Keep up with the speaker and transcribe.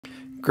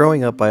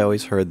Growing up, I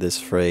always heard this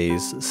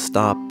phrase,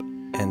 stop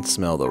and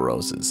smell the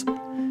roses.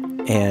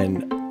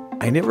 And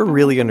I never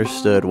really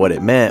understood what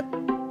it meant.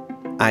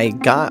 I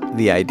got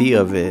the idea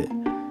of it,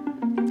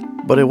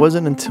 but it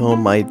wasn't until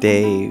my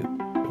day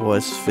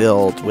was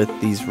filled with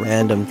these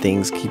random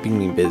things keeping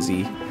me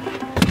busy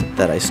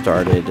that I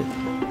started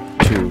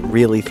to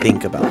really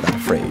think about that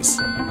phrase.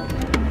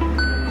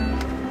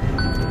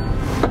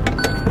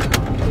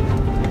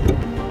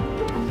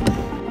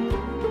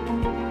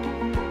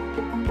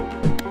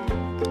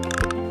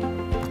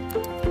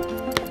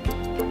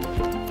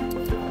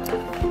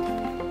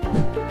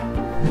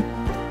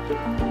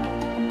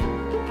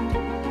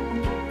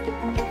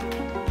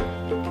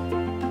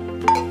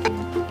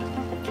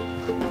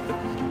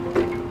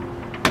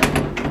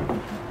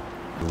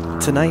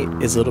 Tonight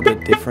is a little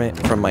bit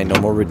different from my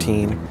normal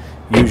routine.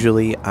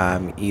 Usually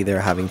I'm either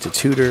having to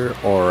tutor,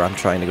 or I'm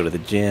trying to go to the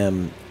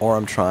gym, or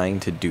I'm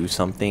trying to do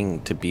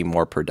something to be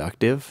more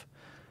productive.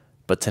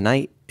 But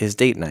tonight is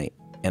date night,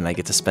 and I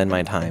get to spend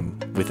my time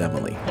with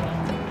Emily.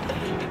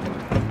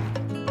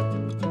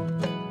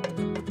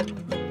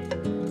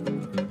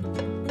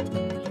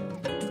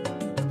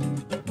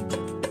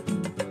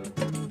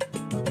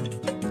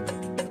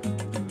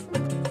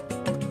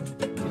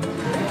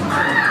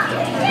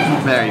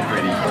 Very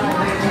pretty.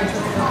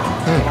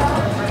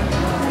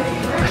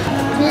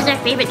 This is our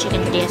favorite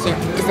chicken tortilla soup.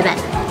 It's the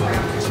best.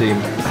 Same.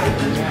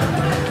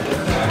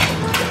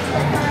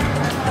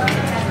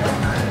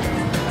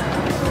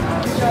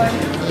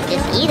 You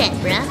just eat it,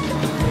 bruh.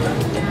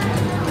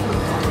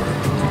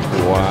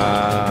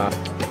 Wow.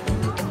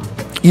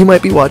 You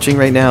might be watching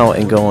right now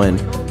and going,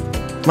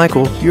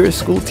 Michael, you're a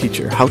school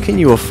teacher. How can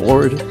you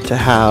afford to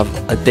have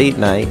a date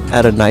night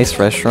at a nice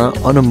restaurant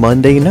on a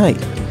Monday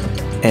night?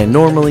 And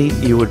normally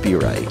you would be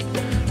right,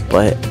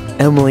 but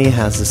Emily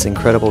has this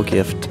incredible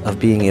gift of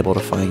being able to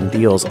find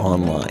deals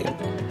online.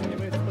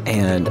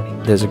 And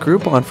there's a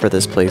Groupon for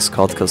this place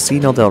called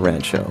Cocina del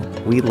Rancho.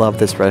 We love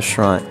this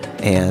restaurant,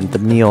 and the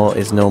meal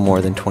is no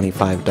more than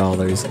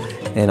 $25.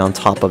 And on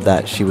top of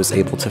that, she was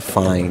able to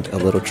find a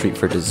little treat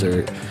for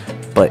dessert.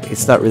 But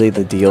it's not really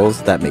the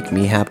deals that make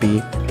me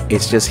happy.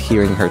 It's just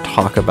hearing her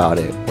talk about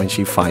it when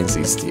she finds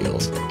these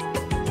deals. So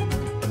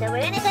we're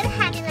gonna go to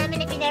Hack and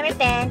Lemon if you've never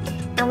been.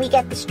 And we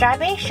get the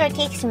strawberry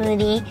shortcake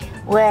smoothie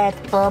with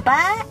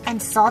boba and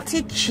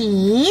salted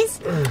cheese.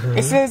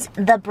 This is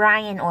the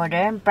Brian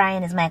order.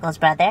 Brian is Michael's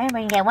brother. We're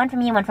gonna get one for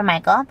me and one for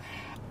Michael.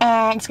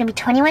 And it's gonna be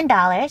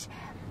 $21,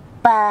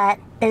 but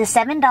there's a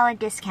 $7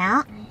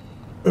 discount.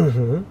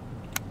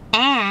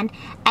 And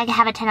I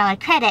have a $10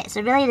 credit,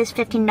 so really it is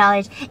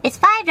 $15. It's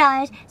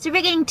 $5, so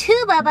we're getting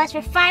 2 bobas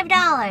for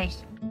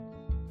 $5.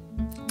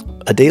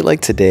 A date like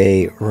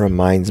today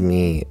reminds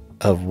me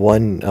of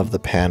one of the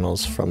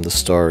panels from the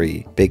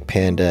story Big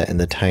Panda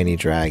and the Tiny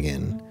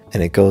Dragon,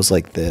 and it goes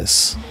like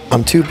this.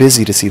 "I'm too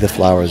busy to see the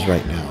flowers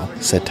right now,"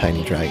 said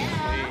Tiny Dragon.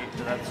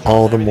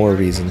 "All the more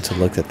reason to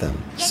look at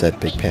them," said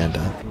Big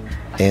Panda,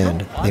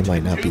 "and they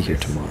might not be here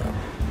tomorrow."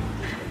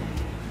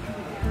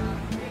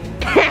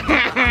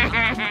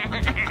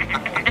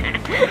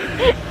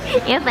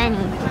 You're funny.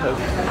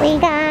 We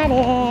got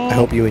it. I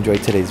hope you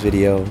enjoyed today's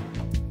video.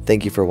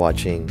 Thank you for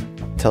watching.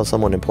 Tell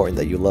someone important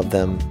that you love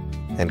them,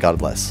 and God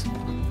bless.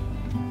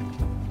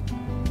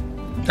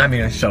 I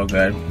mean, it's so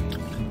good.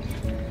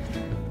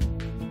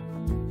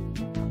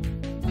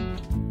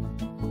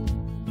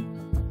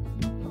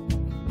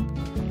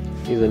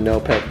 He's a no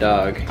pet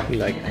dog. He's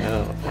like,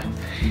 oh.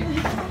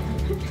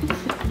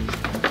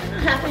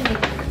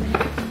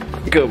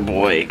 Good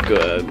boy,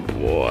 good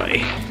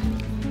boy.